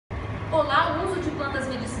Olá, o uso de plantas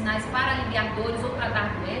medicinais para aliviar dores ou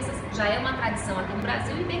tratar doenças já é uma tradição aqui no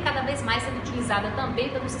Brasil e vem cada vez mais sendo utilizada também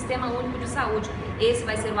pelo Sistema Único de Saúde. Esse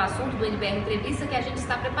vai ser o assunto do NBR Entrevista que a gente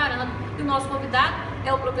está preparando. E o nosso convidado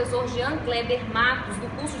é o professor Jean Kleber Matos,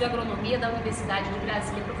 do curso de Agronomia da Universidade de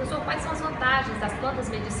Brasília. Professor, quais são as vantagens das plantas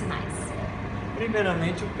medicinais?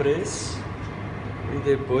 Primeiramente o preço e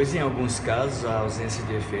depois, em alguns casos, a ausência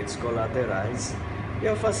de efeitos colaterais e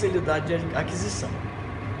a facilidade de aquisição.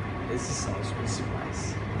 Esses são os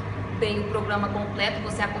principais. Bem, o programa completo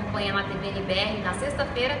você acompanha na TV NBR na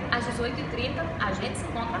sexta-feira, às 18h30. A gente se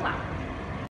encontra lá.